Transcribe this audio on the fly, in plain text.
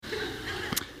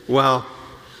Well,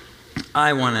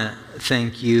 I want to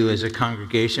thank you as a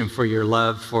congregation for your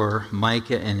love for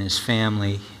Micah and his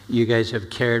family. You guys have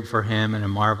cared for him in a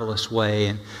marvelous way,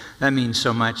 and that means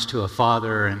so much to a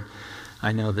father, and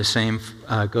I know the same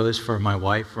goes for my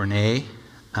wife, Renee.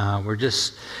 And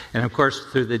of course,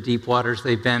 through the deep waters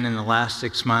they've been in the last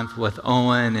 6 months with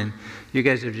Owen, and you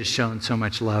guys have just shown so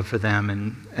much love for them,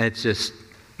 and it's just,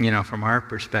 from our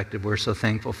perspective, we're so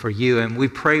thankful for you, and we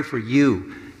pray for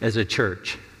you as a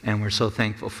church, and we're so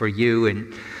thankful for you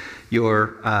and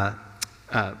your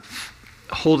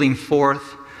holding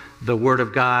forth the Word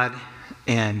of God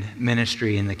and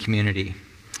ministry in the community.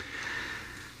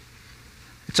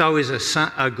 It's always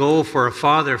a goal for a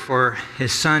father for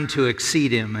his son to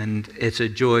exceed him, and it's a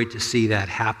joy to see that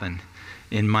happen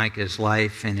in Micah's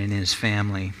life and in his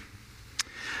family.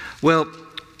 Well,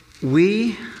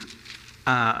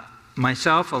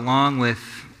 myself along with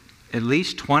at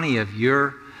least 20 of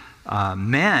your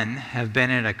men have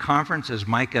been at a conference, as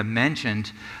Micah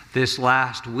mentioned, this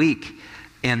last week,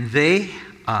 and they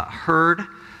heard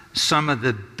some of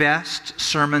the best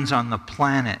sermons on the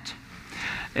planet.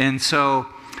 And so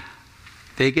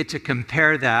they get to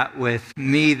compare that with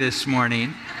me this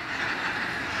morning.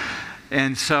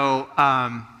 And so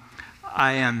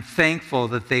I am thankful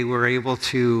that they were able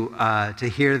to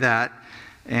hear that.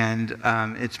 And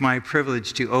it's my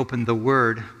privilege to open the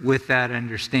Word with that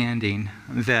understanding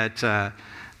that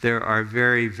there are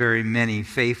very, very many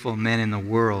faithful men in the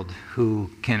world who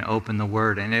can open the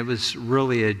Word. And it was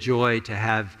really a joy to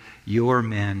have your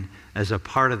men as a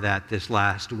part of that this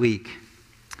last week.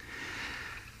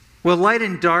 Well, light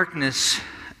and darkness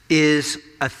is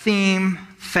a theme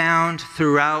found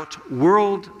throughout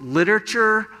world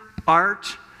literature,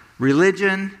 art,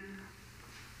 religion.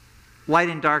 Light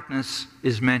and darkness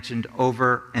is mentioned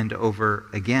over and over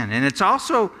again. And it's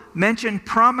also mentioned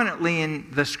prominently in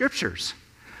the Scriptures.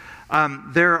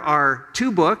 There are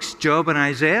 2 books, Job and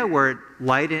Isaiah, where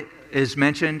light is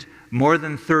mentioned more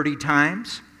than 30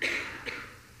 times.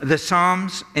 The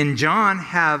Psalms and John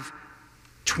have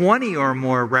 20 or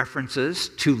more references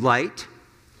to light.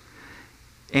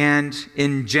 And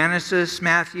in Genesis,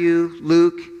 Matthew,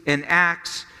 Luke, and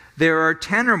Acts, there are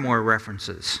 10 or more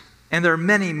references. And there are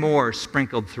many more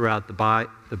sprinkled throughout the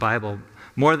Bible.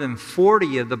 More than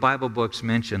 40 of the Bible books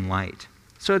mention light.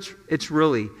 So it's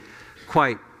really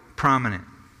quite prominent.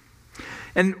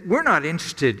 And we're not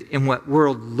interested in what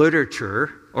world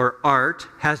literature or art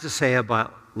has to say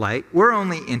about light. We're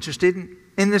only interested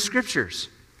in the Scriptures.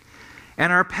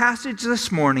 And our passage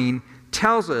this morning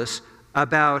tells us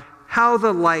about how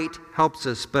the light helps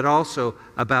us, but also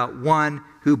about one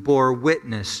who bore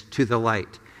witness to the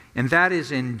light. And that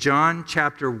is in John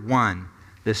chapter 1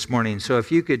 this morning. So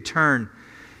if you could turn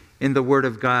in the Word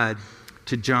of God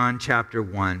to John chapter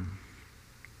 1.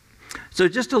 So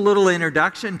just a little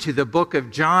introduction to the book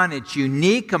of John. It's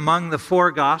unique among the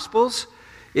 4 Gospels.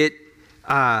 They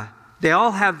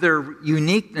all have their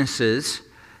uniquenesses,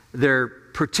 their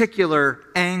particular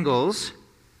angles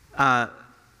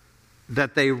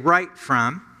that they write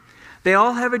from. They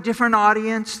all have a different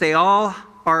audience. They all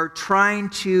are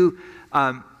trying to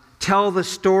tell the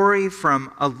story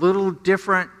from a little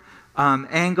different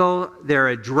angle. They're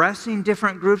addressing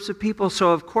different groups of people,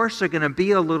 so of course they're going to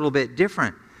be a little bit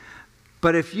different.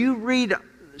 But if you read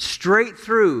straight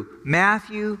through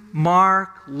Matthew,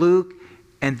 Mark, Luke,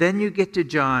 and then you get to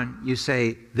John, you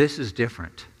say, this is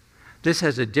different. This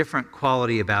has a different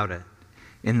quality about it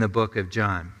in the book of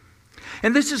John.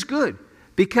 And this is good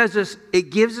because it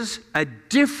gives us a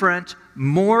different,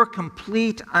 more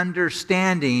complete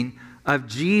understanding of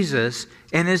Jesus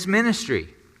and his ministry.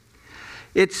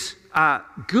 It's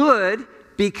good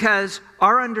because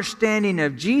our understanding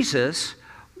of Jesus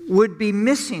would be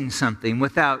missing something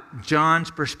without John's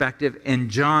perspective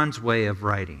and John's way of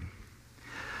writing.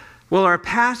 Well, our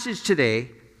passage today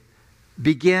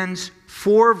begins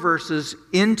 4 verses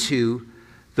into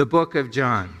the book of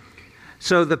John.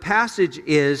 So the passage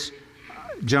is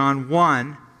John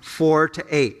 1, 4 to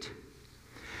 8.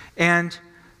 And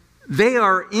they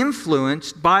are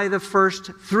influenced by the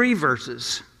first 3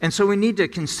 verses. And so we need to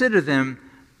consider them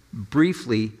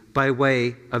briefly by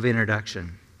way of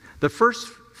introduction. The first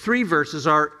 3 verses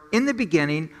are, in the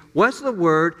beginning was the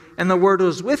Word, and the Word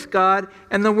was with God,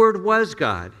 and the Word was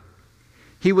God.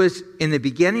 He was in the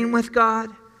beginning with God.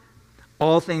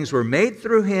 All things were made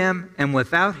through him, and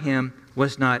without him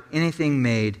was not anything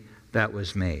made that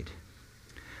was made.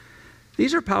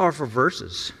 These are powerful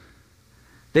verses.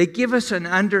 They give us an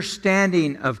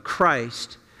understanding of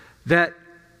Christ that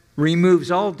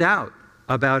removes all doubt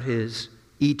about his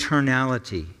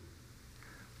eternality.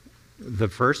 The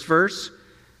first verse,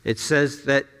 it says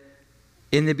that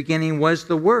In the beginning was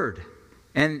the Word.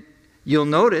 And you'll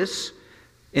notice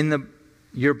in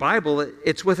your Bible,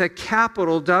 it's with a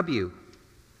capital W.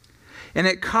 And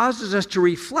it causes us to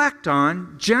reflect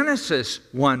on Genesis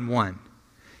 1:1.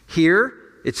 Here,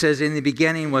 it says, in the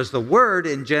beginning was the Word.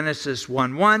 In Genesis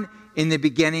 1:1, in the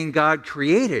beginning God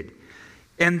created.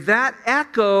 And that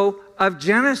echo of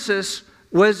Genesis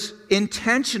was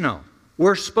intentional.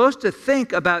 We're supposed to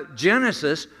think about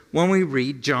Genesis when we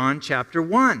read John chapter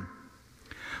 1.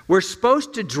 We're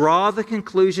supposed to draw the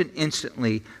conclusion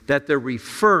instantly that they're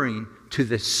referring to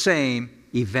the same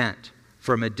event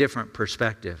from a different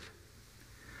perspective.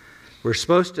 We're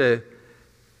supposed to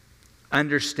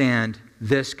understand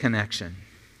this connection.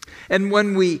 And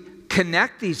when we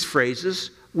connect these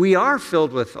phrases, we are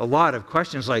filled with a lot of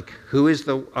questions like, who is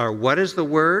or what is the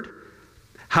Word?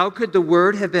 How could the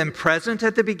Word have been present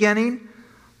at the beginning?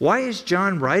 Why is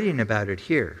John writing about it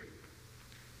here?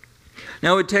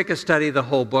 Now, it would take a study of the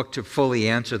whole book to fully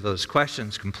answer those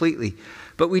questions completely,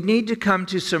 but we need to come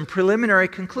to some preliminary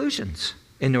conclusions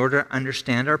in order to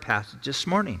understand our passage this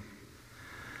morning.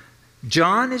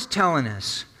 John is telling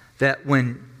us that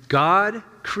when God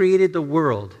created the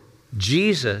world,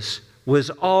 Jesus was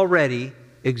already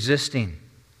existing.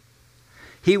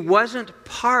 He wasn't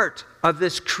part of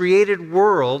this created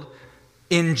world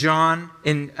in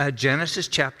Genesis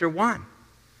chapter 1.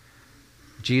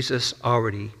 Jesus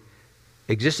already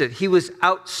existed. He was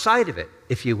outside of it,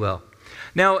 if you will.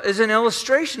 Now, as an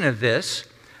illustration of this,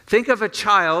 think of a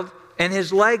child and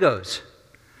his Legos.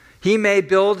 He may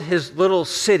build his little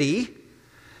city.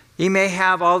 He may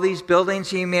have all these buildings.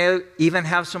 He may even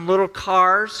have some little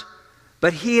cars.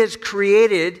 But he has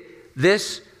created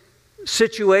this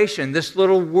situation, this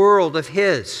little world of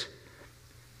his.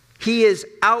 He is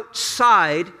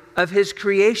outside of his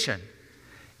creation.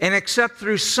 And except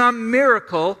through some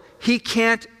miracle, he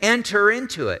can't enter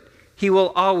into it. He will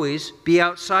always be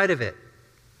outside of it.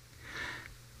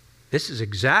 This is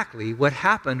exactly what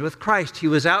happened with Christ. He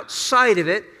was outside of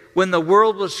it when the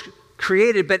world was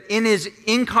created, but in his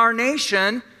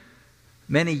incarnation,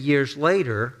 many years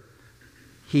later,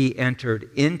 he entered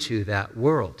into that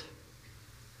world.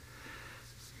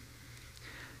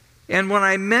 And when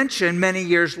I mention many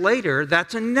years later,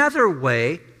 that's another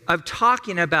way of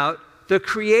talking about the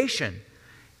creation,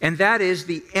 and that is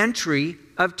the entry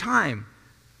of time.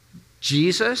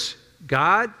 Jesus,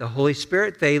 God, the Holy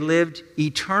Spirit, they lived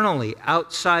eternally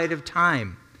outside of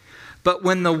time. But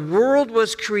when the world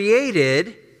was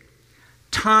created,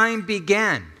 time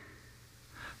began.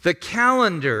 The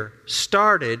calendar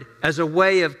started as a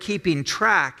way of keeping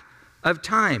track of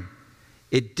time.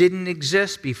 It didn't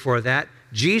exist before that.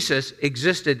 Jesus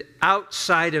existed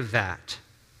outside of that.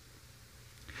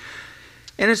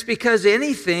 And it's because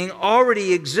anything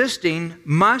already existing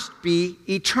must be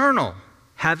eternal,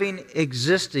 having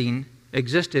existed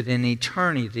in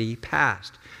eternity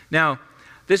past. Now,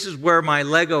 this is where my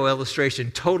Lego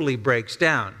illustration totally breaks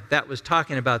down. That was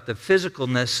talking about the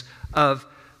physicalness of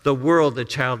the world the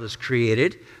child has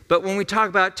created. But when we talk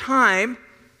about time,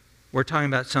 we're talking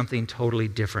about something totally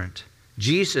different.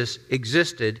 Jesus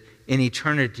existed in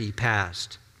eternity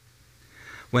past.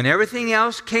 When everything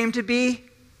else came to be,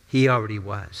 he already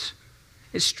was.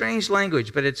 It's strange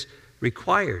language, but it's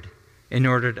required in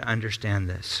order to understand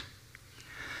this.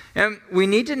 And we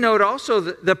need to note also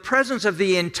the presence of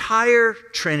the entire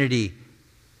Trinity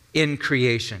in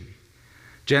creation.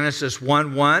 Genesis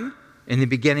 1:1, in the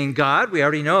beginning God. We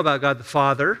already know about God the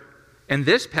Father. And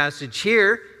this passage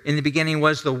here, in the beginning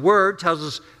was the Word, tells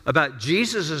us about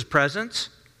Jesus' presence.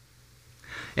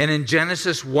 And in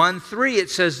Genesis 1:3, it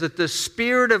says that the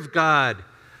Spirit of God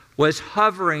was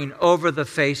hovering over the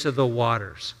face of the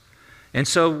waters. And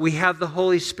so we have the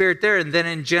Holy Spirit there. And then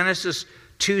in Genesis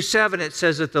 2:7, it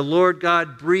says that the Lord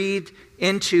God breathed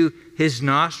into his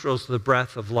nostrils the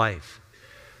breath of life,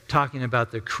 talking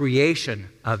about the creation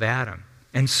of Adam.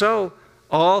 And so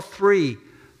all three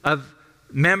of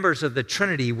members of the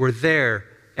Trinity were there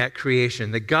at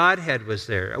creation. The Godhead was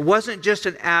there. It wasn't just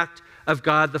an act of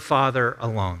God the Father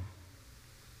alone.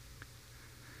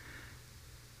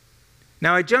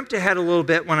 Now, I jumped ahead a little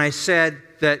bit when I said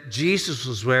that Jesus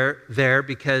was there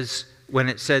because when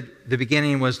it said the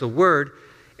beginning was the Word.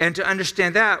 And to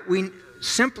understand that, we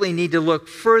simply need to look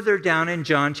further down in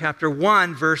John chapter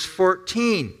 1, verse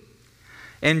 14.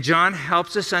 And John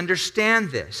helps us understand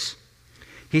this.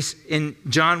 In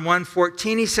John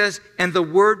 1:14, he says, "And the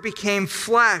Word became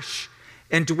flesh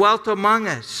and dwelt among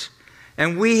us.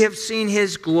 And we have seen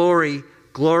his glory,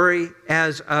 glory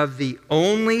as of the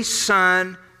only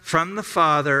Son from the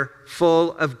Father,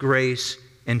 full of grace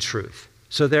and truth."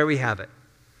 So there we have it.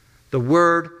 The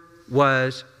Word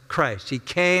was Christ. He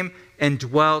came and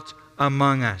dwelt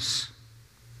among us.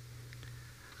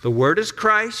 The Word is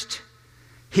Christ.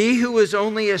 He who was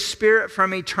only a spirit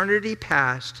from eternity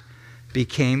past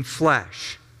became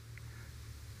flesh,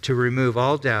 to remove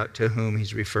all doubt to whom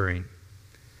he's referring.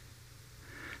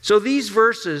 So these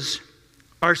verses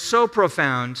are so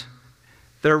profound,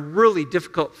 they're really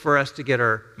difficult for us to get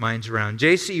our minds around.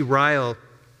 J.C. Ryle,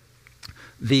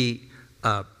 the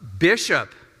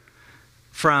bishop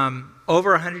from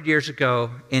over 100 years ago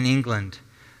in England,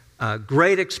 a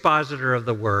great expositor of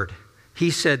the Word, he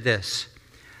said this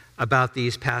about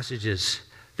these passages.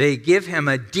 They give him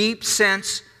a deep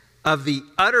sense of the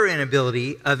utter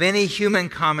inability of any human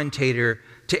commentator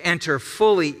to enter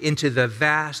fully into the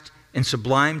vast and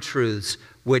sublime truths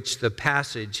which the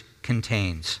passage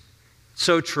contains.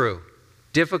 So true.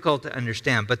 Difficult to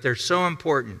understand, but they're so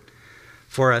important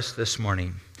for us this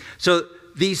morning. So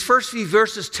these first few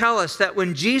verses tell us that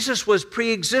when Jesus was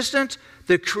pre-existent,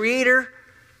 the Creator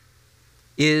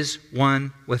is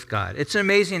one with God. It's an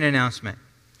amazing announcement.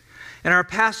 And our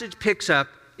passage picks up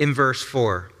in verse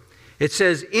 4. It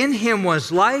says, "In him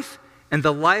was life, and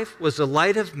the life was the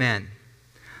light of men.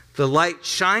 The light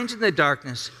shines in the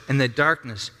darkness, and the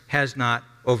darkness has not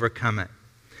overcome it."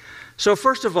 So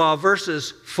first of all,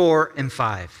 verses 4 and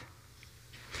 5.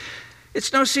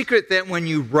 It's no secret that when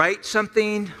you write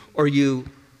something, or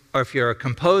if you're a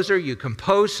composer, you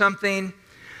compose something,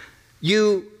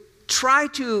 you try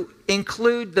to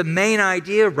include the main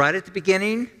idea right at the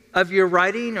beginning of your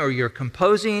writing or your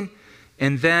composing,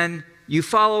 and then you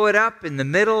follow it up in the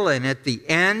middle and at the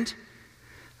end.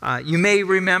 You may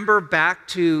remember back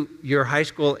to your high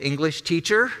school English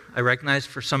teacher. I recognize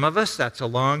for some of us that's a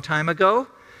long time ago.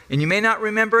 And you may not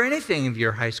remember anything of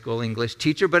your high school English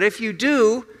teacher, but if you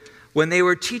do, when they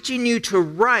were teaching you to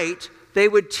write, they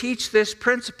would teach this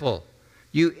principle.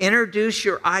 You introduce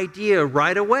your idea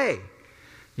right away.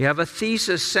 You have a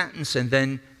thesis sentence, and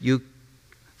then you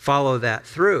follow that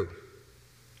through.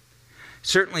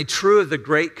 Certainly true of the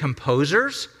great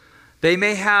composers. They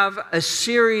may have a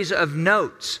series of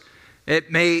notes.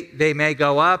 They may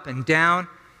go up and down,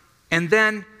 and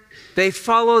then they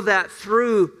follow that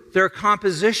through their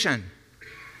composition.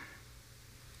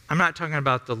 I'm not talking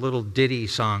about the little ditty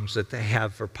songs that they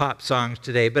have for pop songs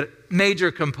today, but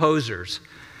major composers.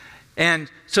 And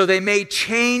so they may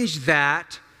change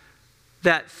that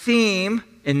theme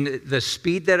in the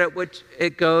speed that at which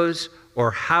it goes,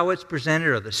 or how it's presented,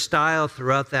 or the style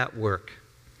throughout that work.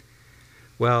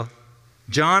 Well,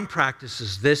 John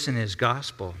practices this in his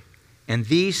gospel, and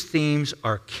these themes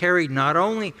are carried not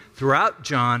only throughout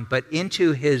John, but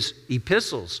into his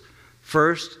epistles,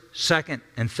 1st, 2nd,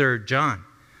 and 3rd John.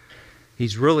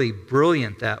 He's really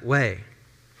brilliant that way.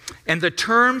 And the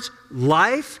terms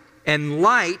life and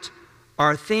light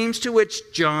are themes to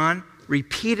which John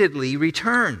repeatedly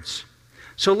returns.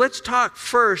 So let's talk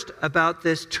first about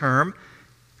this term.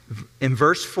 In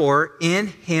verse 4, in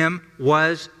him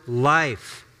was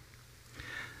life.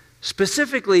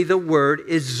 Specifically, the word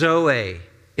is zoe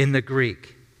in the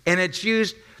Greek. And it's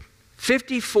used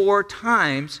 54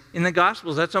 times in the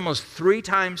Gospels. That's almost 3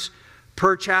 times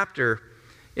per chapter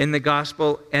in the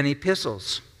Gospel and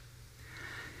epistles.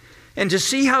 And to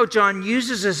see how John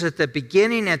uses this at the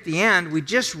beginning, at the end, we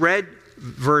just read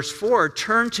verse 4.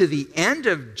 Turn to the end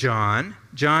of John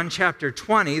chapter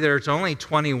 20. There's only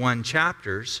 21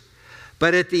 chapters.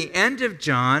 But at the end of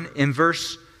John, in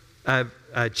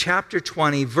chapter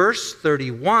 20, verse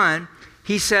 31,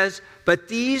 he says, "But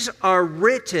these are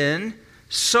written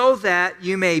so that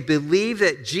you may believe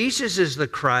that Jesus is the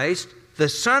Christ, the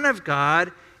Son of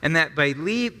God, and that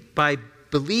by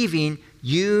believing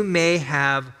you may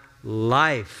have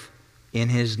life in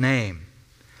his name."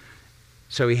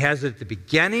 So he has it at the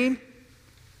beginning,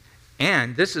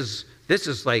 and this is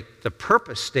like the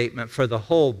purpose statement for the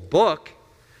whole book.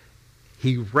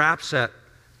 He wraps up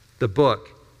the book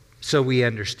so we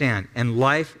understand. And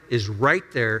life is right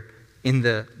there in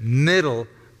the middle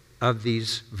of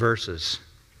these verses.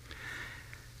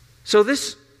 So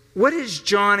what is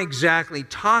John exactly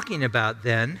talking about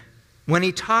then when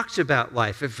he talks about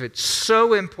life, if it's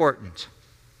so important?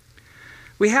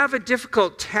 We have a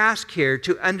difficult task here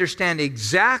to understand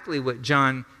exactly what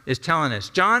John is telling us.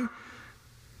 John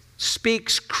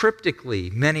speaks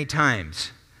cryptically many times,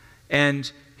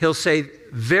 and he'll say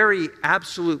very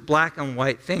absolute black and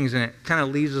white things, and it kind of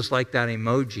leaves us like that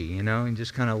emoji, and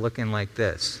just kind of looking like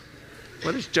this.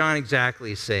 What is John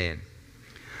exactly saying?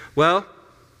 Well,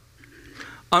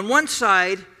 on one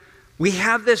side, we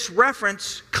have this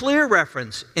reference, clear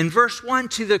reference, in verse 1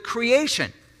 to the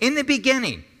creation, in the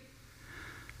beginning.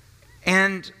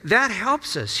 And that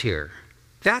helps us here.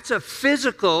 That's a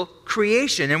physical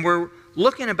creation, and we're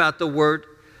looking into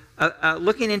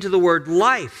the word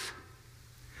life.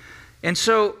 And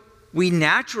so we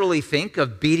naturally think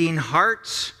of beating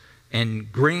hearts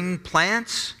and green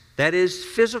plants. That is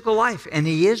physical life, and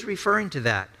he is referring to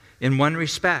that in one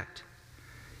respect.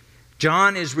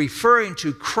 John is referring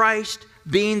to Christ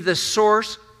being the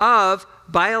source of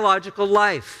biological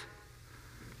life.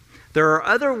 There are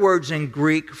other words in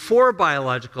Greek for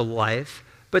biological life,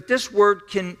 but this word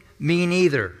can mean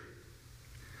either.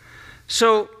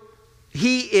 So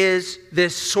he is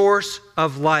this source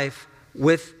of life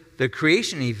with the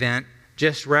creation event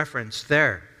just referenced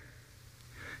there.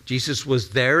 Jesus was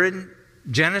there in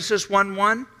Genesis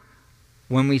 1:1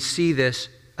 when we see this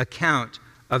account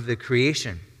of the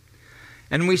creation.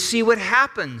 And we see what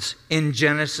happens in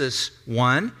Genesis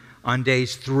 1 on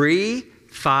days 3,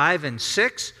 5, and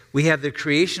 6. We have the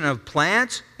creation of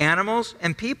plants, animals,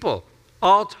 and people,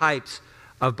 all types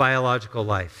of biological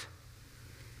life.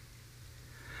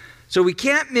 So we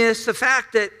can't miss the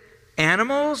fact that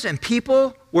animals and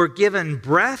people were given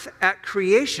breath at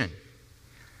creation.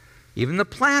 Even the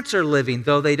plants are living,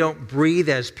 though they don't breathe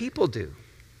as people do.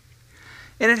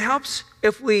 And it helps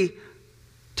if we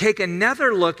take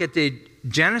another look at the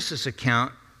Genesis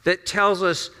account that tells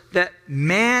us that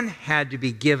man had to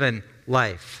be given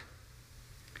life.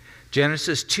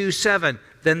 Genesis 2:7,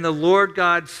 then the Lord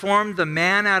God formed the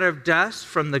man out of dust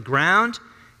from the ground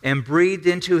and breathed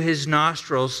into his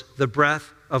nostrils the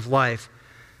breath of life,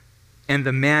 and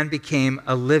the man became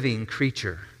a living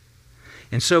creature.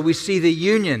 And so we see the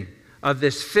union of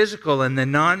this physical and the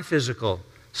non-physical,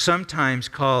 sometimes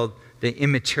called the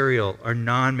immaterial or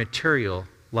non-material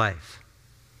life.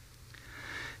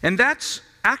 And that's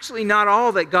actually not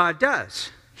all that God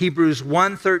does. Hebrews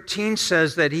 1:13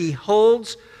 says that he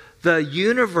holds the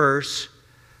universe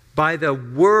by the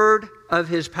word of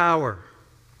his power.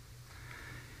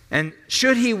 And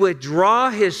should he withdraw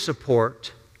his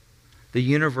support, the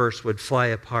universe would fly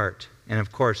apart. And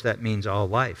of course, that means all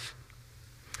life.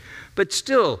 But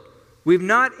still, we've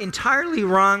not entirely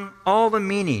wrung all the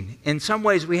meaning. In some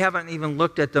ways, we haven't even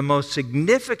looked at the most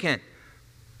significant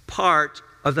part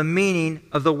of the meaning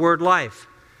of the word life.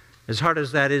 As hard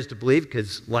as that is to believe,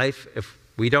 because life, if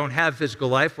we don't have physical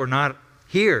life, we're not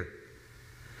here.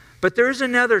 But there is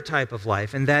another type of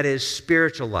life, and that is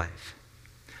spiritual life.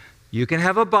 You can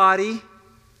have a body,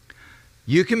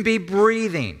 you can be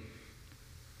breathing,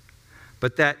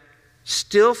 but that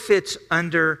still fits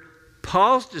under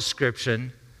Paul's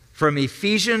description from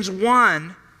Ephesians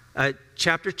 1,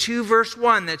 chapter 2, verse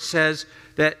 1, that says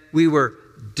that we were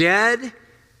dead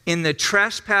in the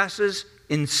trespasses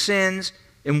and sins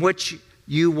in which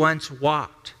you once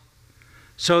walked.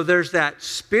 So there's that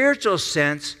spiritual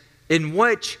sense in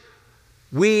which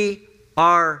we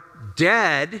are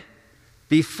dead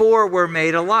before we're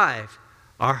made alive.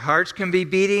 Our hearts can be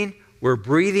beating, we're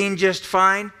breathing just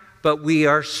fine, but we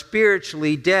are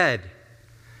spiritually dead.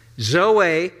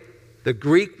 Zoe, the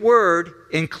Greek word,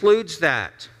 includes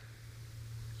that.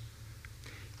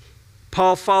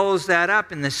 Paul follows that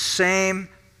up in the same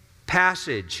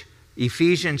passage,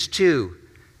 Ephesians 2,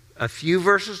 a few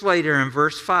verses later in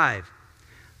verse 5.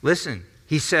 Listen,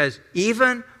 he says,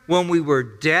 even when we were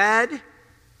dead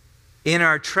in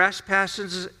our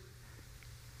trespasses,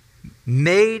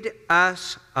 made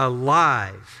us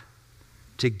alive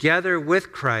together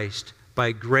with Christ.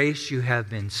 By grace you have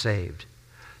been saved.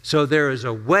 So there is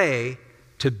a way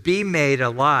to be made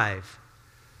alive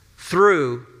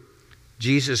through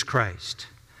Jesus Christ.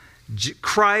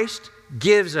 Christ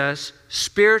gives us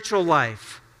spiritual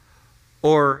life,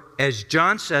 or as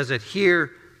John says it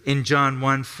here in John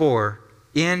 1:4,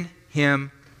 in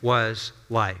him was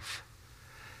life.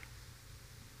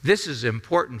 This is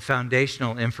important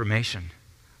foundational information.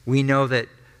 We know that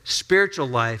spiritual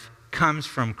life comes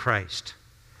from Christ.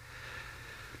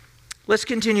 Let's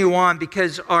continue on,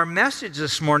 because our message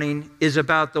this morning is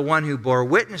about the one who bore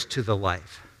witness to the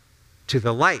life, to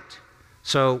the light.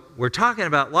 So we're talking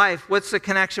about life. What's the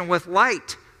connection with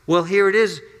light? Well, here it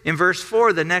is in verse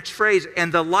 4, the next phrase,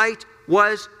 and the light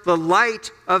was the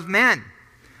light of men.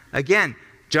 Again,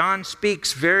 John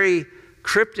speaks very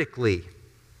cryptically.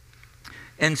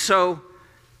 And so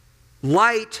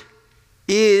light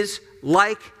is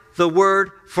like the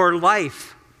word for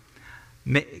life.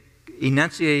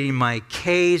 Enunciating my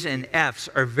K's and F's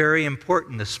are very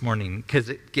important this morning, because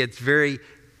it gets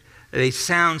they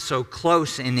sound so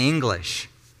close in English.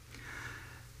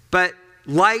 But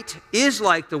light is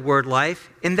like the word life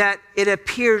in that it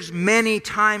appears many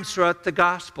times throughout the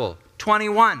gospel.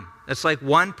 21, that's like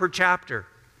one per chapter.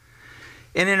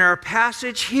 And in our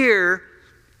passage here,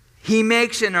 he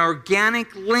makes an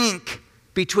organic link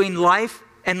between life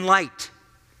and light.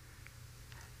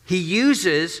 He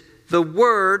uses the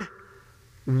word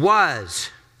was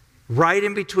right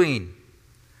in between.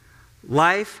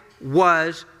 Life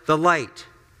was the light.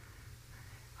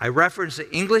 I referenced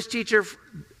the English teacher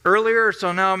earlier,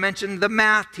 so now I'll mention the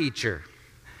math teacher.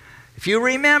 If you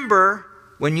remember,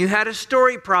 when you had a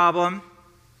story problem,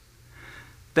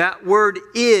 that word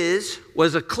is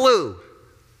was a clue.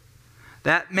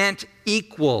 That meant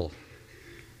equal.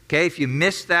 Okay, if you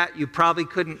missed that, you probably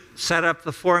couldn't set up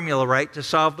the formula right to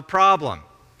solve the problem.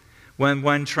 When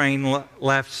one train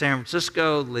left San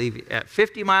Francisco, leave at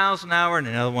 50 miles an hour, and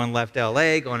another one left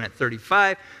LA going at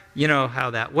 35, you know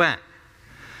how that went.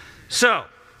 So,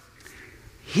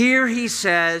 here he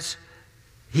says,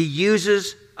 he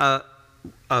uses a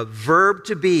verb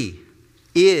to be,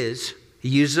 is. He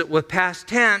uses it with past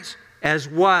tense as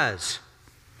was.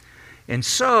 And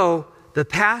so, the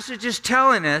passage is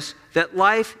telling us that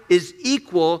life is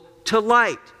equal to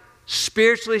light,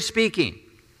 spiritually speaking.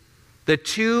 The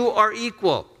two are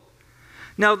equal.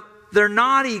 Now, they're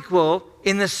not equal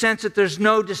in the sense that there's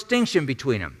no distinction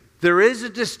between them. There is a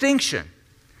distinction.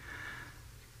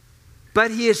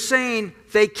 But he is saying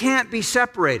they can't be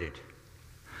separated.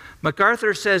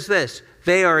 MacArthur says this,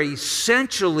 they are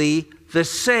essentially the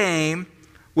same,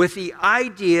 with the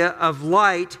idea of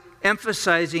light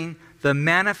emphasizing the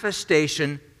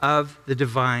manifestation of the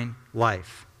divine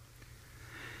life.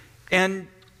 And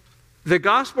the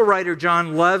gospel writer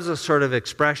John loves a sort of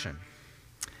expression.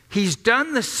 He's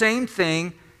done the same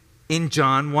thing in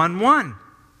John 1:1.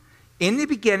 In the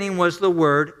beginning was the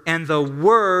Word, and the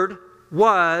Word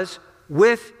was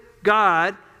with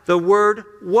God. The Word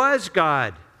was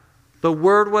God. The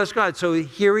Word was God. So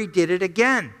here he did it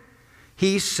again.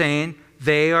 He's saying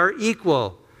they are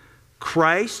equal.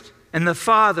 Christ and the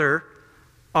Father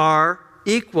are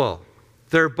equal.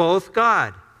 They're both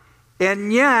God.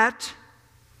 And yet,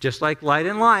 just like light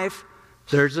and life,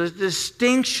 there's a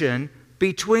distinction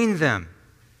between them.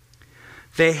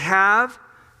 They have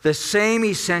the same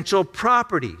essential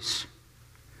properties,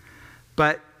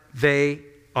 but they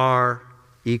are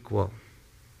equal.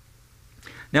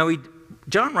 Now,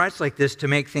 John writes like this to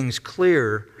make things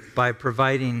clear by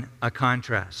providing a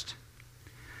contrast.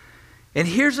 And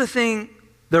here's the thing,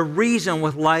 the reason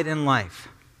with light and life.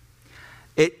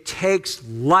 It takes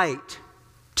light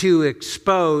to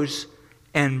expose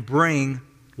and bring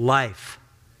life.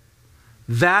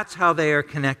 That's how they are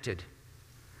connected.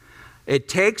 It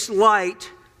takes light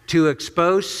to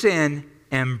expose sin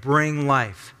and bring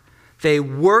life. They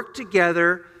work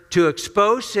together to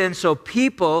expose sin so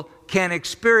people can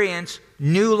experience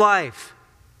new life.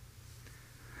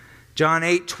 John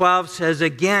 8:12 says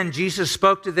again, Jesus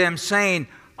spoke to them saying,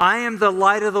 I am the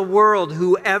light of the world.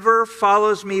 Whoever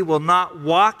follows me will not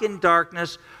walk in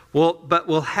darkness, but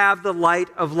will have the light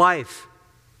of life.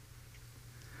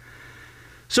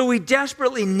 So we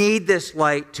desperately need this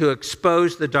light to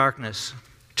expose the darkness.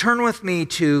 Turn with me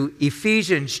to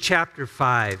Ephesians chapter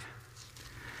 5.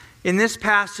 In this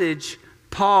passage,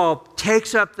 Paul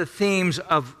takes up the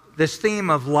theme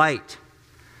of light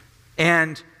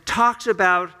and talks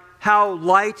about how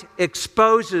light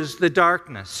exposes the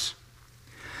darkness.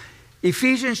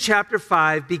 Ephesians chapter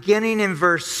 5, beginning in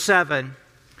verse 7,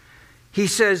 he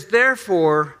says,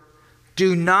 Therefore,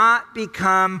 do not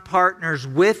become partners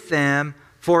with them,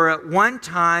 for at one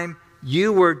time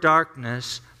you were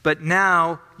darkness, but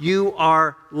now you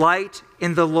are light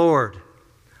in the Lord.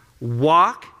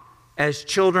 Walk as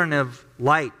children of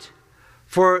light,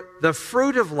 for the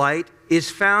fruit of light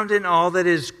is found in all that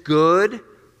is good,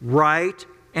 right,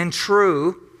 and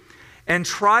true, and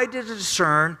try to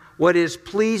discern what is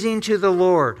pleasing to the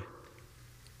Lord.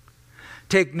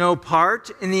 Take no part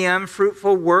in the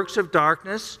unfruitful works of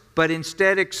darkness, but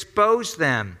instead expose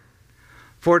them.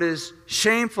 For it is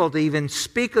shameful to even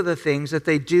speak of the things that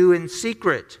they do in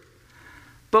secret.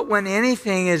 But when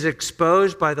anything is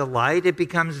exposed by the light, it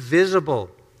becomes visible.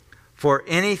 For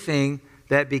anything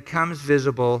that becomes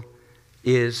visible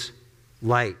is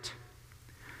light.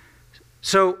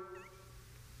 So,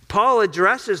 Paul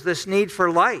addresses this need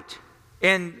for light.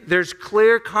 And there's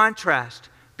clear contrast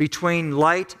between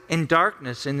light and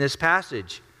darkness in this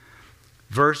passage.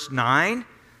 Verse 9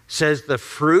 says the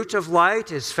fruit of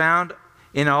light is found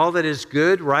in all that is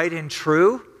good, right, and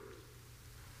true.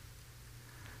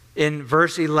 In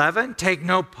verse 11, take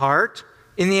no part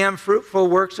in the unfruitful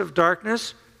works of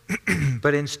darkness,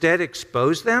 but instead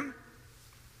expose them.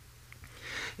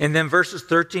 And then verses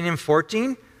 13 and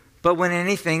 14, but when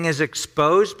anything is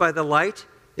exposed by the light,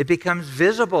 it becomes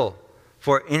visible.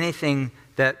 For anything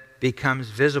that becomes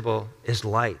visible is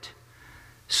light.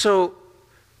 So,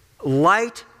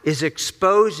 light is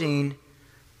exposing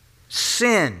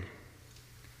sin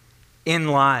in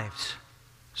lives,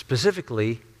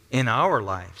 specifically in our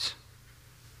lives.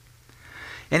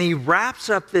 And he wraps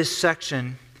up this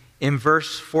section in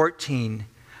verse 14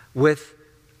 with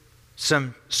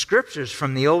some scriptures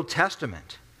from the Old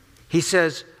Testament. He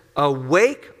says,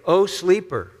 "Awake, O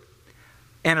sleeper,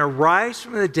 and arise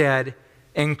from the dead,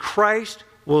 and Christ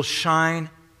will shine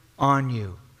on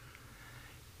you."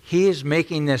 He is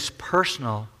making this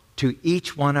personal to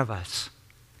each one of us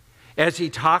as he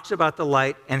talks about the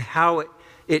light and how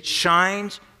it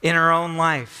shines in our own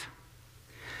life.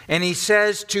 And he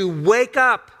says to wake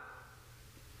up.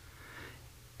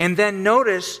 And then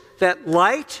notice that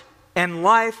light and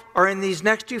life are in these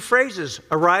next two phrases.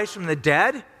 Arise from the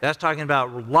dead, that's talking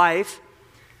about life,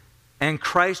 and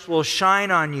Christ will shine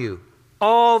on you.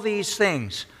 All these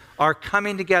things are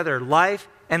coming together, life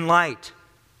and light.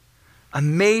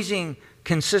 Amazing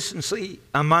consistency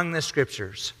among the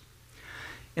scriptures.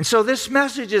 And so this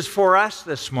message is for us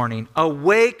this morning.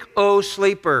 Awake, O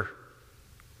sleeper.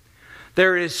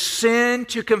 There is sin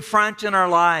to confront in our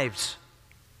lives.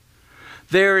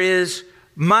 There is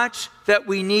much that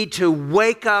we need to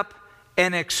wake up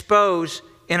and expose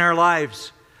in our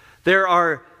lives.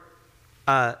 There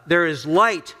is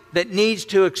light that needs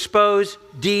to expose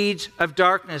deeds of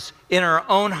darkness in our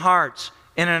own hearts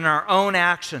and in our own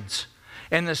actions.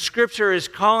 And the Scripture is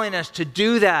calling us to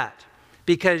do that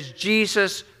because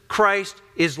Jesus Christ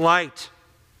is light.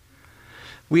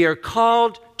 We are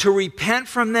called to repent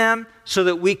from them so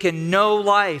that we can know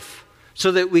life,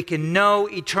 so that we can know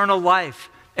eternal life.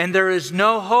 And there is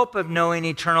no hope of knowing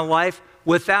eternal life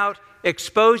without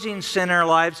exposing sin in our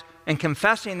lives and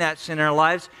confessing that sin in our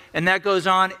lives. And that goes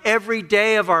on every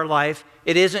day of our life.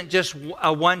 It isn't just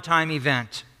a one-time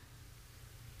event.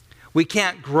 We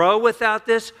can't grow without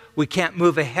this. We can't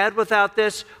move ahead without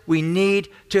this. We need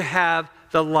to have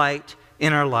the light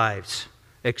in our lives,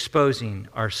 exposing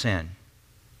our sin.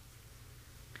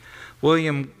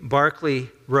 William Barclay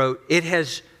wrote, "It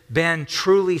has been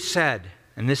truly said,"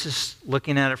 and this is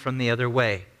looking at it from the other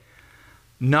way,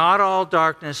 "not all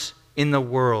darkness in the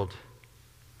world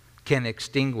can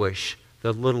extinguish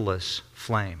the littlest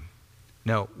flame."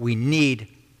 No, we need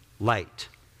light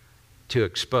to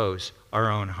expose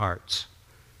our own hearts.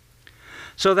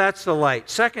 So that's the light.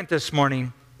 Second this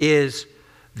morning is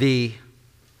the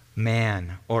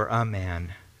man or a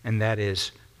man, and that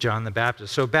is John the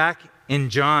Baptist. So back in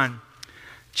John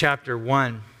chapter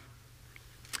 1,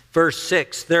 verse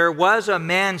 6, there was a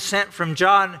man sent from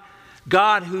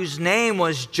God whose name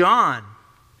was John.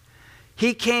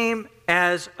 He came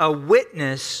as a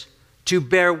witness to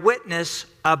bear witness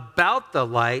about the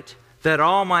light, that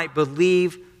all might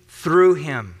believe through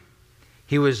him.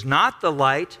 He was not the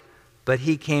light, but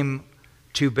he came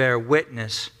to bear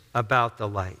witness about the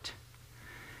light.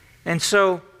 And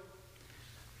so,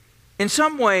 in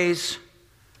some ways,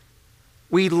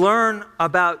 we learn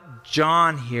about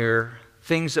John here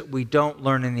things that we don't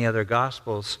learn in the other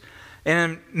Gospels.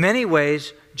 And in many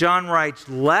ways, John writes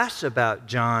less about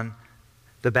John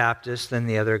the Baptist than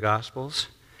the other Gospels.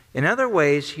 In other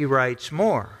ways, he writes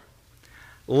more.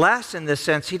 Less in the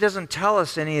sense he doesn't tell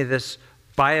us any of this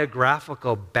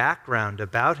biographical background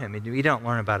about him. We don't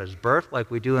learn about his birth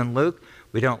like we do in Luke.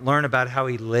 We don't learn about how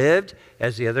he lived,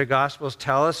 as the other Gospels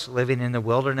tell us, living in the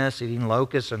wilderness, eating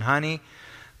locusts and honey.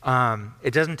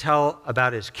 It doesn't tell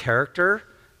about his character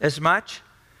as much.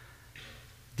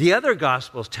 The other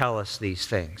Gospels tell us these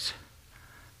things.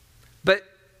 But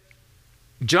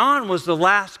John was the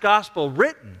last Gospel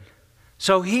written,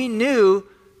 so he knew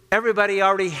everybody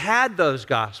already had those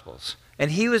Gospels. And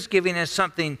he was giving us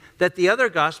something that the other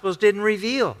Gospels didn't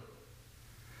reveal.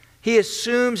 He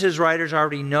assumes his writers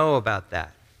already know about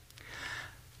that.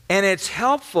 And it's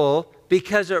helpful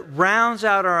because it rounds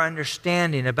out our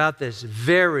understanding about this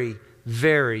very,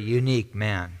 very unique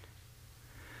man.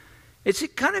 It's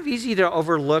kind of easy to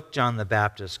overlook John the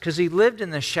Baptist because he lived in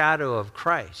the shadow of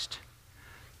Christ.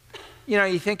 You know,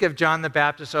 you think of John the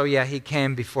Baptist, oh yeah, he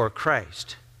came before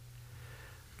Christ.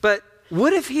 But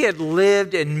what if he had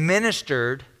lived and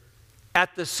ministered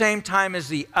at the same time as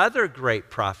the other great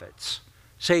prophets?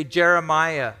 Say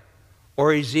Jeremiah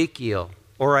or Ezekiel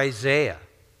or Isaiah.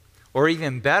 Or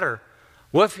even better,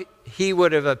 what if he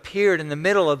would have appeared in the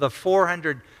middle of the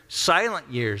 400 silent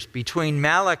years between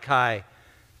Malachi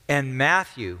and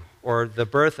Matthew, or the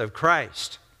birth of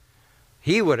Christ?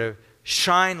 He would have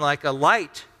shined like a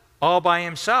light all by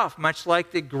himself, much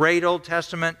like the great Old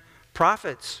Testament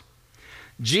prophets.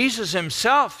 Jesus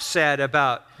himself said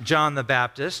about John the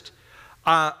Baptist,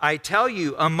 I tell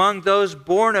you, among those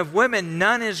born of women,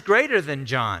 none is greater than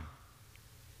John.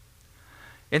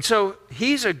 And so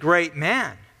he's a great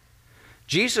man.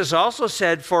 Jesus also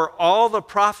said, for all the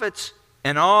prophets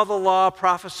and all the law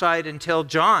prophesied until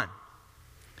John.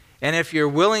 And if you're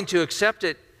willing to accept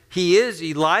it, he is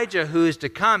Elijah who is to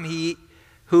come. He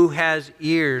who has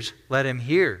ears, let him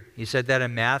hear. He said that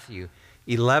in Matthew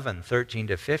 11, 13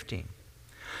 to 15.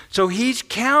 So he's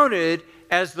counted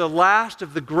as the last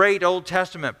of the great Old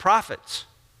Testament prophets.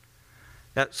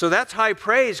 So that's high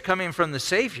praise coming from the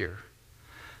Savior.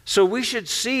 So we should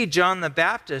see John the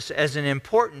Baptist as an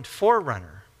important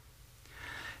forerunner.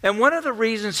 And one of the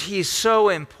reasons he's so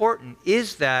important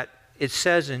is that it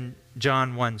says in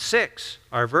John 1:6,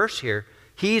 our verse here,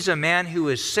 he's a man who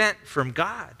is sent from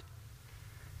God.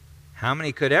 How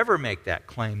many could ever make that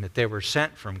claim that they were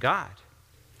sent from God?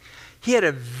 He had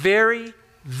a very,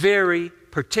 very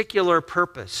particular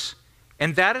purpose,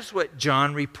 and that is what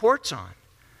John reports on.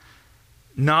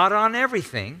 Not on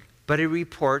everything, but he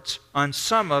reports on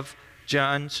some of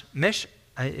John's mission,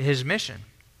 his mission.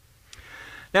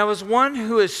 Now, as one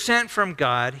who is sent from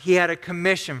God, he had a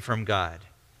commission from God.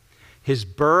 His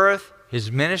birth, his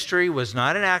ministry was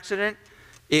not an accident.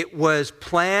 It was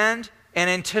planned and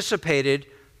anticipated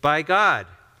by God.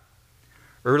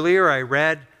 Earlier, I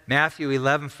read Matthew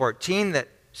 11:14 that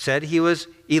said he was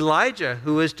Elijah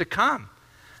who is to come.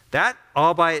 That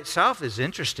all by itself is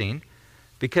interesting,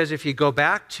 because if you go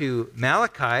back to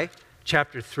Malachi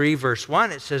chapter 3, verse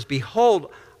 1, it says,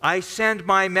 behold, I send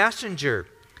my messenger,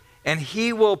 and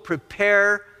he will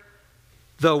prepare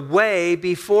the way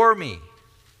before me.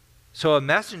 So a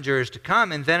messenger is to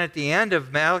come. And then at the end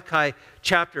of Malachi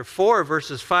chapter 4,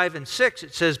 verses 5 and 6,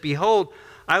 it says, behold,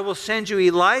 I will send you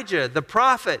Elijah, the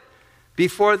prophet,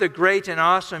 before the great and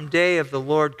awesome day of the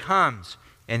Lord comes.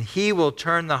 And he will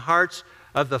turn the hearts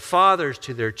of the fathers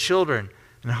to their children,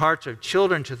 and hearts of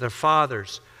children to their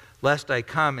fathers, lest I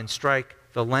come and strike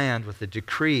the land with a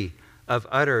decree of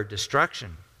utter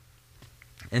destruction.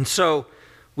 And so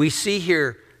we see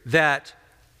here that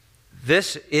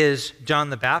this is John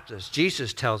the Baptist.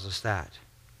 Jesus tells us that.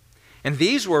 And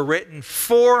these were written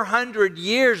 400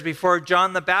 years before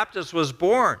John the Baptist was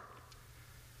born.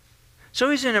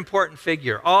 So he's an important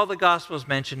figure. All the Gospels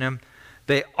mention him.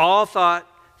 They all thought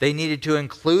they needed to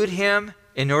include him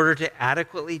in order to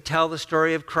adequately tell the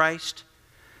story of Christ.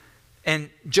 And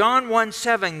John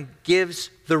 1:7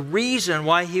 gives the reason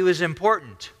why he was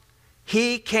important.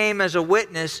 He came as a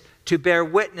witness to bear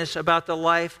witness about the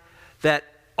life that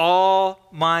all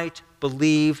might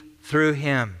believe through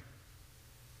him.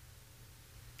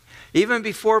 Even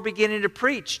before beginning to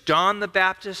preach, John the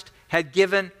Baptist had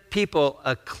given people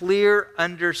a clear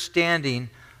understanding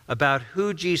about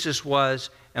who Jesus was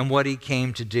and what he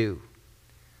came to do.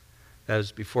 That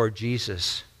was before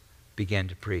Jesus began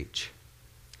to preach.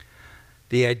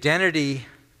 The identity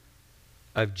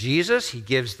of Jesus, he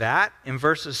gives that in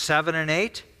verses 7 and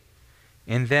 8.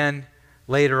 And then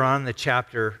later on in the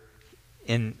chapter,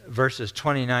 in verses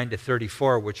 29 to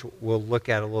 34, which we'll look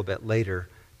at a little bit later,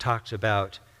 talks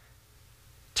about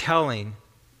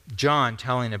John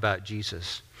telling about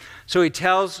Jesus. So he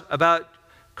tells about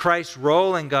Christ's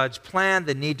role in God's plan,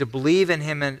 the need to believe in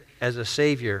him as a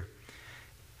Savior.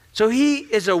 So he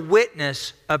is a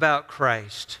witness about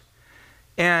Christ.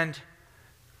 And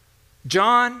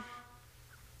John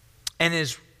and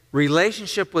his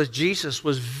relationship with Jesus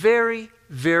was very,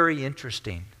 very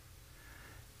interesting.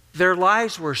 Their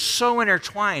lives were so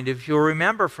intertwined. If you'll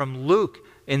remember from Luke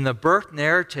in the birth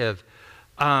narrative,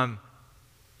 John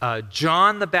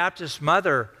the Baptist's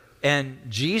mother and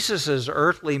Jesus'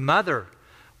 earthly mother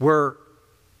were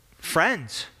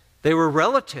friends. They were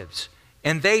relatives.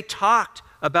 And they talked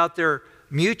about their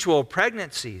mutual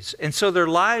pregnancies. And so their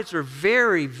lives are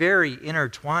very, very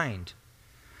intertwined.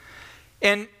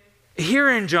 And here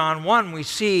in John 1, we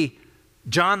see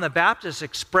John the Baptist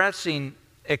expressing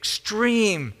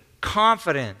extreme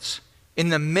confidence in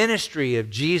the ministry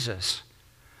of Jesus,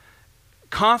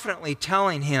 confidently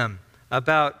telling him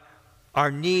about our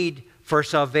need for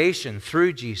salvation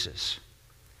through Jesus.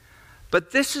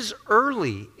 But this is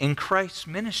early in Christ's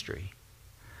ministry.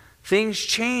 Things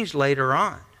change later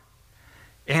on.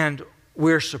 And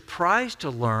we're surprised to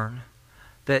learn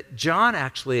that John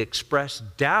actually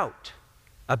expressed doubt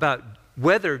about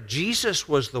whether Jesus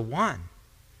was the one.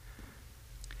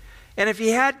 And if he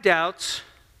had doubts,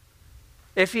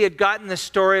 if he had gotten the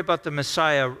story about the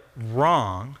Messiah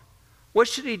wrong, what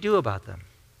should he do about them?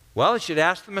 Well, he should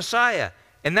ask the Messiah.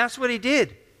 And that's what he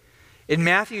did. In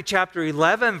Matthew chapter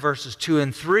 11, verses 2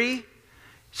 and 3,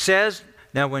 says,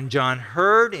 now when John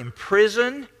heard in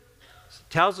prison,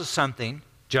 tells us something,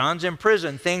 John's in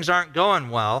prison, things aren't going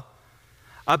well,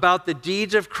 about the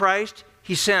deeds of Christ,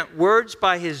 he sent words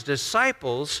by his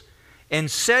disciples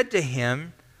and said to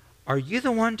him, Are you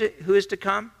the one who is to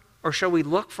come, or shall we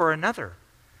look for another?"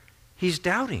 He's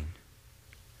doubting.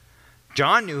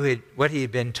 John knew what he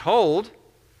had been told,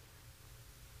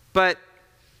 but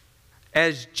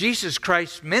as Jesus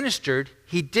Christ ministered,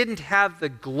 he didn't have the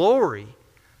glory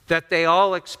that they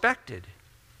all expected.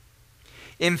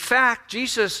 In fact,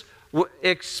 Jesus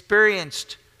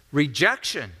experienced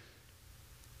rejection.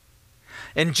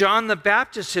 And John the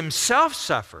Baptist himself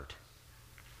suffered.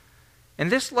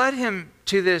 And this led him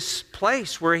to this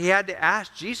place where he had to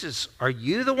ask Jesus, "Are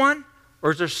you the one,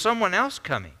 or is there someone else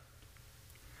coming?"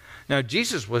 Now,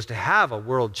 Jesus was to have a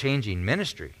world-changing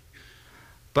ministry.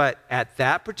 But at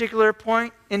that particular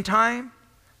point in time,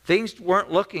 things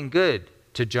weren't looking good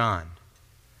to John.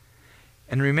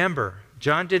 And remember,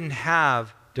 John didn't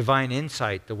have divine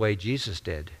insight the way Jesus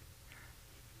did.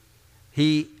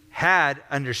 He had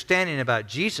understanding about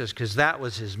Jesus because that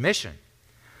was his mission.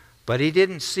 But he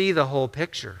didn't see the whole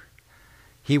picture.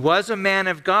 He was a man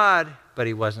of God, but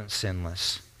he wasn't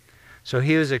sinless. So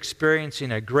he was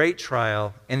experiencing a great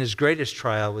trial, and his greatest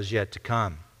trial was yet to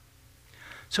come.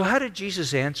 So how did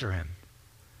Jesus answer him?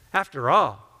 After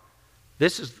all,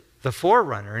 this is the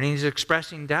forerunner, and he's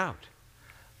expressing doubt.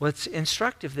 Well, it's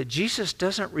instructive that Jesus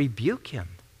doesn't rebuke him.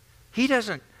 He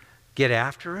doesn't get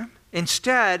after him.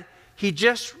 Instead, he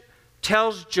just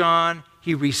tells John,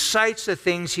 he recites the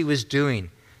things he was doing.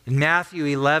 In Matthew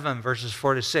 11, verses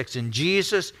 4 to 6, "And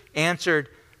Jesus answered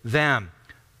them,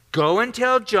 'Go and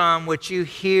tell John what you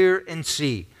hear and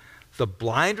see. The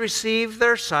blind receive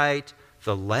their sight,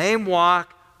 the lame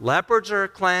walk, leopards are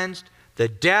cleansed, the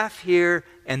deaf hear,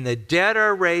 and the dead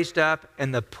are raised up,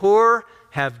 and the poor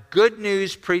have good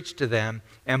news preached to them,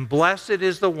 and blessed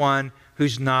is the one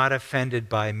who's not offended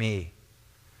by me.'"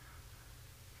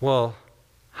 Well,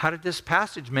 how did this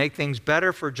passage make things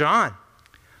better for John?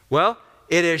 Well,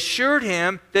 it assured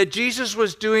him that Jesus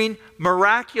was doing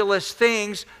miraculous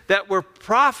things that were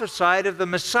prophesied of the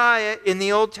Messiah in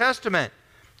the Old Testament.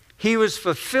 He was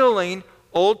fulfilling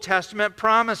Old Testament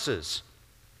promises.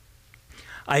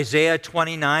 Isaiah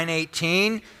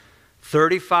 29:18,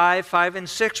 35, 5, and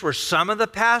 6 were some of the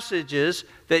passages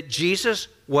that Jesus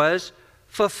was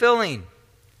fulfilling.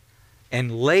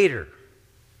 And later,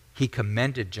 he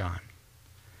commended John.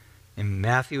 In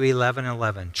Matthew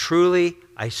 11:11, "Truly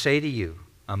I say to you,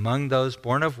 among those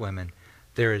born of women,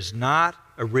 there is not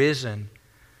arisen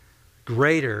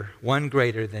one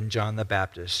greater than John the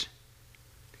Baptist."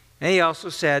 And he also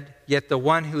said, "Yet the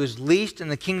one who is least in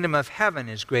the kingdom of heaven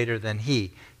is greater than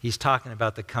he." He's talking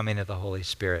about the coming of the Holy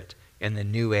Spirit and the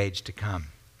new age to come.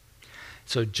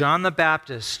 So John the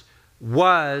Baptist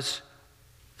was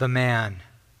the man.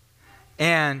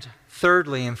 And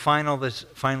thirdly and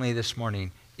finally this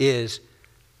morning is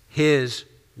his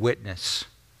witness.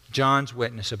 John's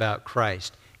witness about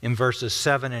Christ in verses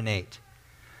 7 and 8.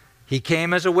 "He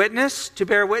came as a witness to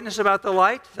bear witness about the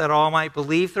light, that all might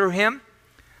believe through him.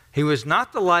 He was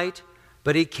not the light,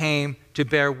 but he came to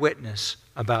bear witness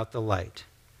about the light."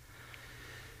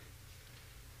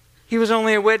 He was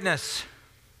only a witness.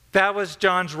 That was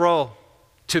John's role,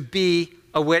 to be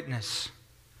a witness.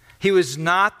 He was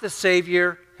not the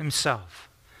Savior himself.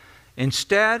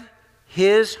 Instead,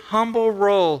 his humble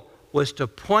role was to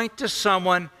point to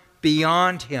someone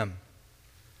beyond him.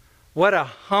 What a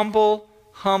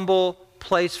humble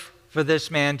place for this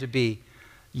man to be,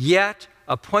 yet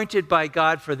appointed by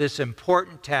God for this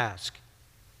important task.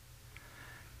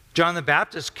 John the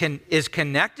Baptist is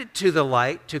connected to the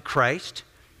light, to Christ.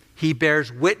 He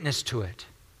bears witness to it.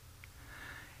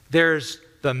 There's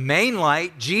the main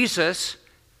light, Jesus,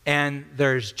 and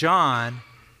there's John,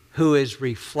 who is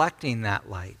reflecting that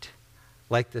light,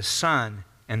 like the sun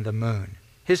and the moon.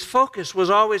 His focus was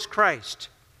always Christ.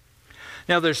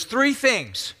 Now, there's three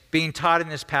things being taught in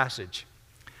this passage.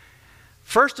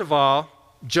 First of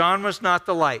all, John was not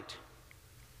the light.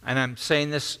 And I'm saying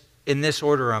this in this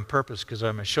order on purpose because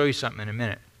I'm going to show you something in a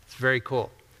minute. It's very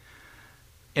cool.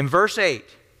 In verse 8,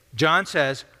 John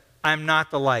says, "I'm not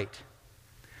the light."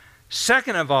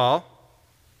 Second of all,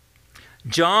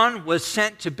 John was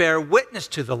sent to bear witness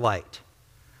to the light.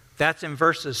 That's in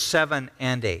verses 7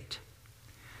 and 8.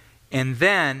 And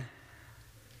then,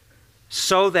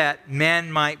 so that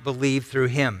men might believe through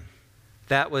him.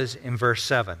 That was in verse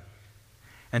 7.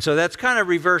 And so that's kind of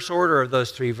reverse order of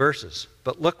those three verses.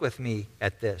 But look with me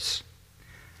at this.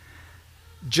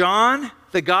 John,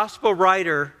 the gospel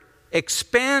writer,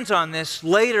 expands on this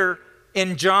later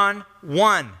in John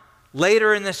 1,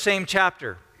 later in the same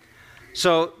chapter.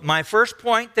 So my first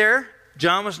point there,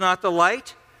 John was not the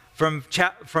light, from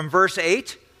verse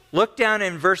 8. Look down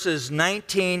in verses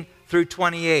 19 through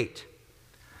 28.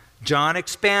 John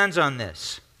expands on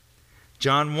this.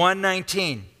 John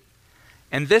 1:19.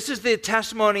 And this is the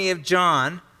testimony of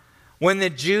John when the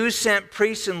Jews sent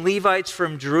priests and Levites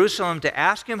from Jerusalem to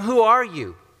ask him, "Who are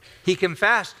you?" He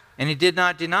confessed, and he did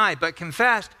not deny, but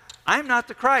confessed, "I'm not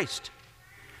the Christ."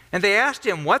 And they asked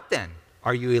him, "What then?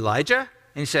 Are you Elijah?"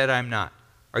 And he said, "I'm not."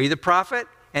 "Are you the prophet?"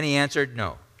 And he answered,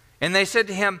 "No." And they said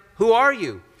to him, "Who are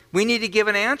you? We need to give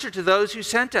an answer to those who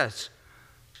sent us.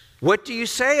 What do you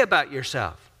say about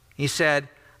yourself?" He said,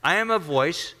 "I am a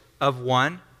voice of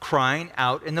one crying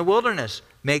out in the wilderness,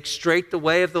 'Make straight the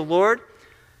way of the Lord,'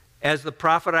 as the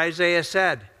prophet Isaiah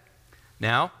said."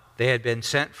 Now, they had been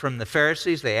sent from the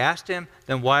Pharisees. They asked him,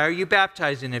 "Then why are you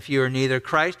baptizing if you are neither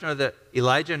Christ nor the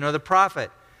Elijah nor the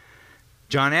prophet?"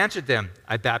 John answered them,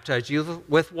 "I baptize you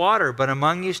with water, but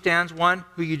among you stands one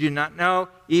who you do not know,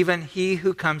 even he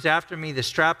who comes after me, the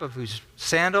strap of whose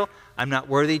sandal I'm not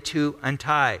worthy to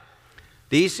untie."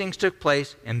 These things took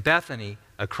place in Bethany,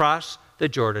 across the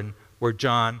Jordan, where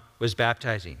John was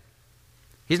baptizing.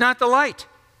 He's not the light.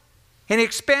 And he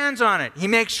expands on it. He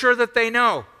makes sure that they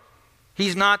know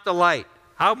he's not the light.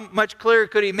 How much clearer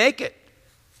could he make it?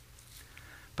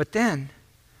 But then,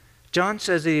 John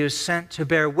says that he was sent to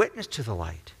bear witness to the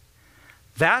light.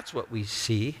 That's what we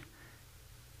see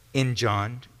in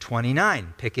John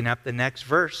 29, picking up the next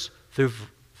verse through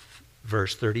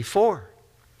verse 34.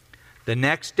 The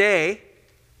next day,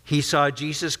 he saw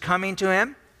Jesus coming to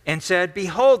him and said,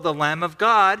 "Behold, the Lamb of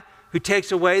God who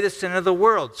takes away the sin of the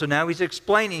world." So now he's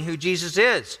explaining who Jesus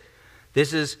is.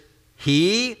 "This is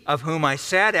he of whom I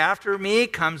said, 'After me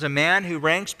comes a man who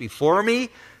ranks before me,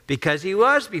 because he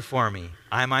was before me.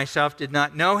 I myself did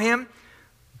not know him,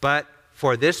 but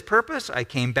for this purpose I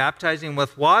came baptizing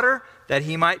with water, that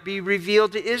he might be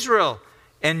revealed to Israel.'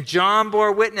 And John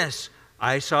bore witness,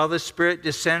 'I saw the Spirit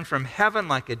descend from heaven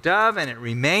like a dove, and it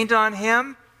remained on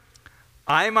him.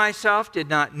 I myself did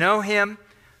not know him,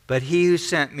 but he who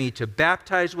sent me to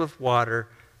baptize with water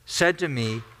said to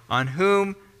me, on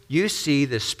whom you see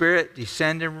the Spirit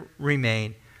descend and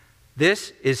remain,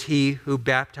 this is he who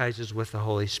baptizes with the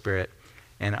Holy Spirit.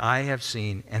 And I have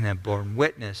seen and have borne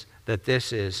witness that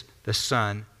this is the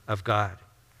Son of God."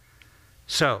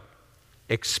 So,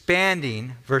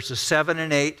 expanding verses 7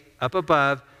 and 8 up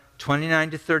above, 29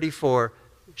 to 34,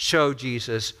 show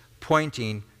Jesus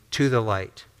pointing to the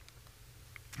light.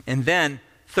 And then,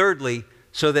 thirdly,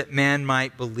 so that man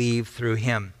might believe through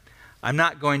him. I'm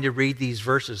not going to read these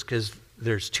verses because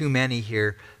there's too many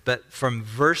here, but from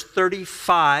verse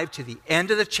 35 to the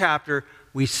end of the chapter,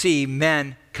 we see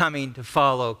men coming to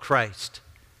follow Christ.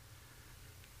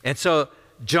 And so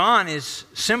John is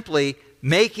simply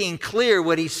making clear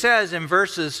what he says in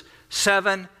verses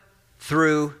 7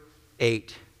 through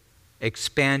 8,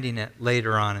 expanding it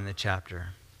later on in the chapter.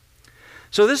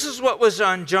 So this is what was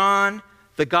on John,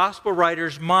 the gospel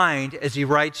writer's mind as he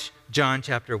writes John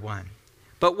chapter 1.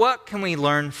 But what can we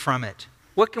learn from it?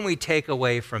 What can we take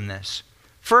away from this?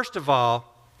 First of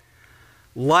all,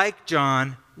 like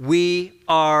John, we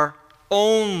are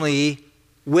only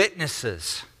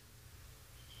witnesses.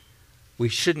 We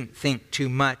shouldn't think too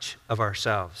much of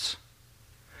ourselves.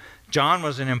 John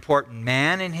was an important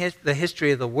man in the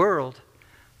history of the world,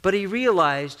 but he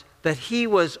realized that he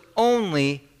was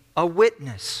only a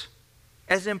witness.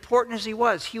 As important as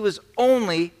he was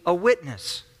only a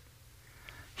witness.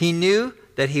 He knew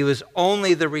that he was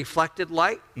only the reflected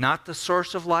light, not the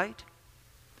source of light.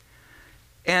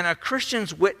 And a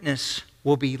Christian's witness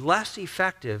will be less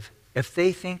effective if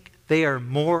they think they are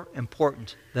more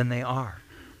important than they are.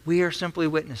 We are simply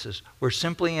witnesses. We're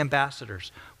simply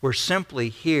ambassadors. We're simply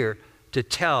here to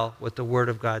tell what the Word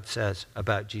of God says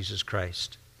about Jesus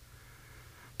Christ.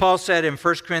 Paul said in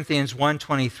 1 Corinthians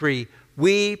 1:23,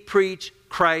 "We preach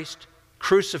Christ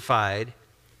crucified,"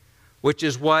 which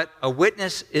is what a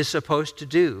witness is supposed to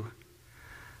do.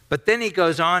 But then he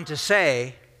goes on to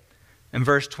say in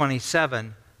verse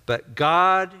 27, "But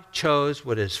God chose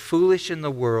what is foolish in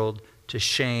the world to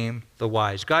shame the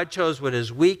wise." God chose what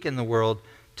is weak in the world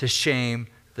to shame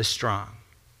the strong.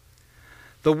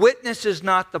 The witness is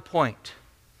not the point.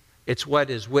 It's what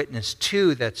is witnessed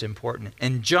to that's important.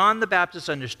 And John the Baptist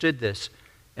understood this,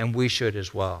 and we should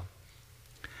as well.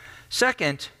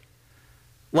 Second,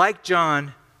 like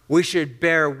John, we should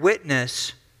bear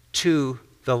witness to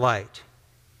the light.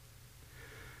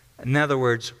 In other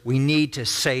words, we need to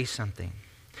say something.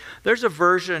 There's a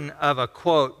version of a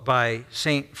quote by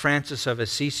St. Francis of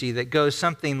Assisi that goes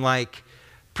something like,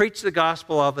 "Preach the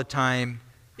gospel all the time.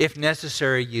 If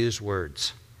necessary, use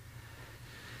words."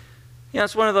 You know,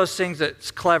 it's one of those things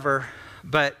that's clever,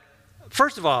 but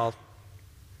first of all,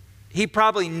 he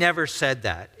probably never said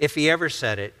that, if he ever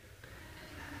said it.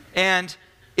 And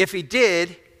if he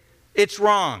did, it's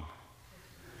wrong.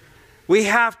 We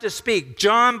have to speak.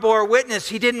 John bore witness.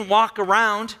 He didn't walk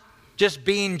around just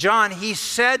being John. He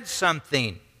said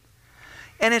something.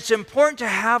 And it's important to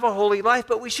have a holy life,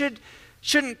 but we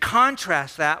shouldn't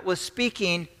contrast that with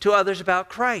speaking to others about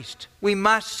Christ. We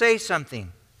must say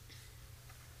something.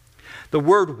 The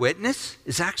word witness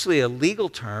is actually a legal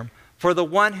term for the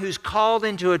one who's called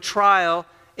into a trial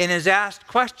and is asked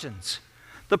questions.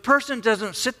 The person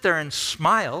doesn't sit there and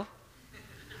smile.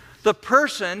 The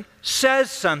person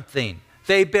says something.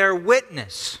 They bear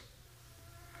witness.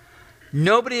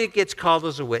 Nobody gets called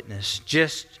as a witness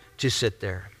just to sit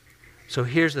there. So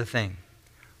here's the thing.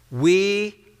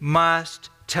 We must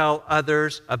tell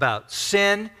others about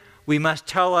sin. We must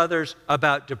tell others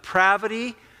about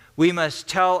depravity. We must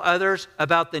tell others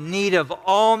about the need of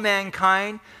all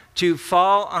mankind to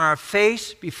fall on our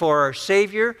face before our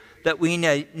Savior, that we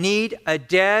need a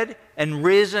dead and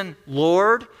risen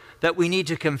Lord, that we need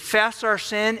to confess our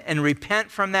sin and repent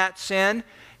from that sin,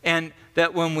 and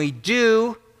that when we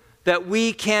do, that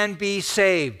we can be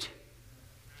saved.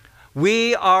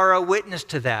 We are a witness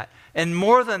to that. And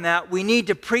more than that, we need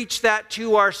to preach that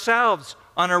to ourselves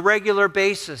on a regular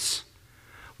basis.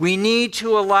 We need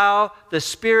to allow the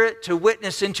Spirit to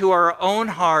witness into our own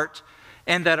heart,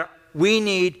 and that we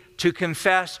need to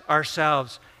confess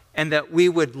ourselves, and that we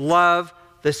would love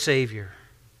the Savior.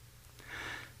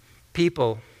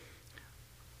 People,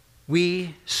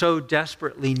 we so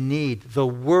desperately need, the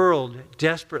world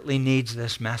desperately needs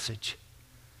this message.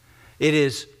 It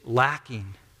is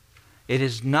lacking. It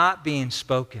is not being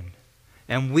spoken.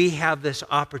 And we have this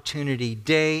opportunity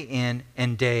day in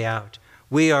and day out.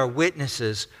 We are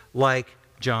witnesses like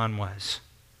John was.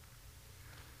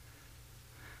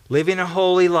 Living a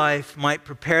holy life might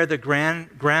prepare the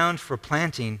ground for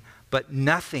planting, but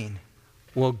nothing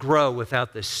will grow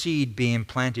without the seed being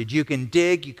planted. You can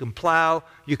dig, you can plow,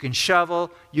 you can shovel,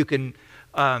 you can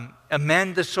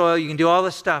amend the soil, you can do all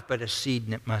this stuff, but a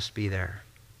seed must be there.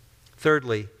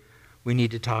 Thirdly, we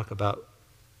need to talk about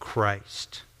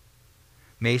Christ.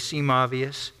 May seem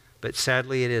obvious, but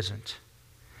sadly it isn't.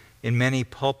 In many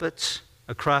pulpits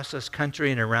across this country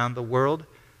and around the world,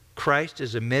 Christ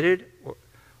is omitted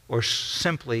or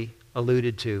simply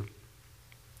alluded to.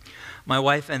 My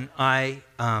wife and I,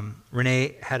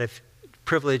 Renee, had a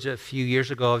privilege a few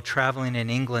years ago of traveling in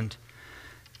England,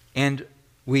 and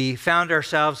we found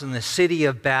ourselves in the city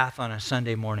of Bath on a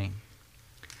Sunday morning.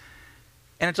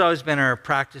 And it's always been our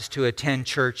practice to attend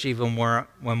church even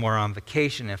when we're on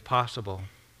vacation, if possible.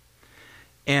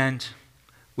 And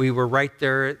we were right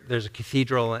there. There's a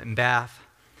cathedral in Bath.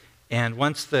 And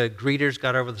once the greeters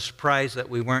got over the surprise that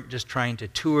we weren't just trying to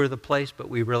tour the place, but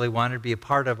we really wanted to be a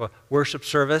part of a worship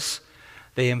service,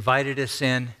 they invited us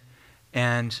in.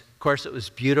 And of course, it was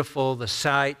beautiful. The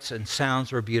sights and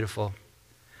sounds were beautiful.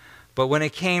 But when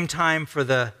it came time for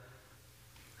I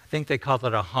think they called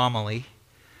it a homily,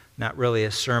 not really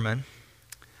a sermon,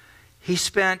 he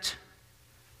spent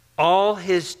all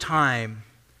his time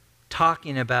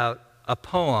talking about a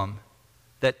poem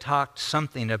that talked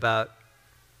something about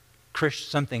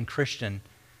something Christian.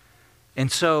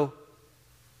 And so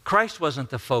Christ wasn't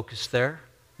the focus there.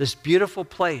 This beautiful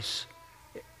place,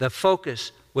 the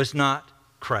focus was not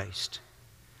Christ.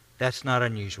 That's not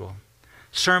unusual.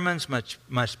 Sermons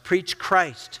must preach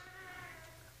Christ.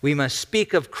 We must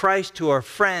speak of Christ to our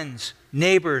friends,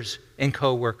 neighbors, and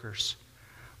co-workers.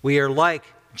 We are like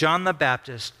John the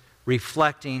Baptist,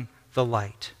 reflecting the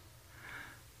light.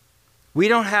 We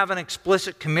don't have an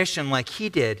explicit commission like he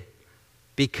did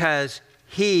because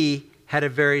he had a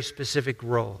very specific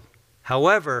role.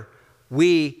 However,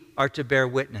 we are to bear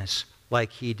witness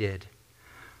like he did.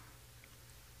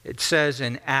 It says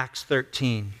in Acts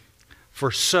 13,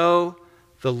 "For so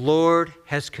the Lord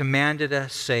has commanded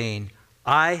us, saying,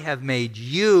 I have made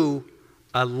you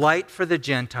a light for the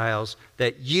Gentiles,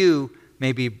 that you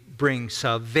may bring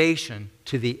salvation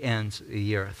to the ends of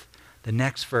the earth." The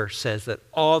next verse says that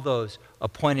all those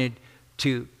appointed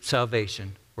to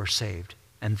salvation were saved.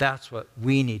 And that's what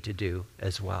we need to do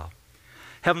as well.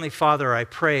 Heavenly Father, I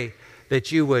pray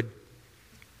that you would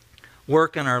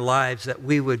work in our lives, that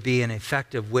we would be an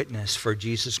effective witness for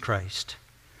Jesus Christ.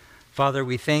 Father,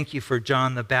 we thank you for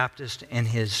John the Baptist and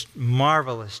his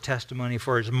marvelous testimony,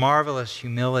 for his marvelous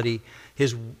humility,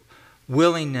 his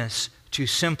willingness to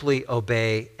simply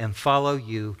obey and follow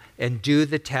you and do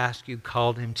the task you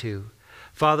called him to.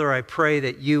 Father, I pray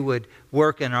that you would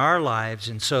work in our lives,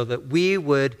 and so that we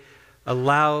would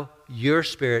allow your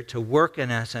Spirit to work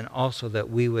in us, and also that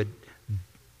we would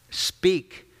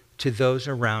speak to those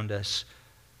around us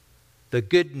the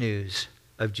good news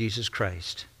of Jesus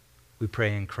Christ. We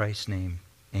pray in Christ's name.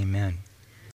 Amen.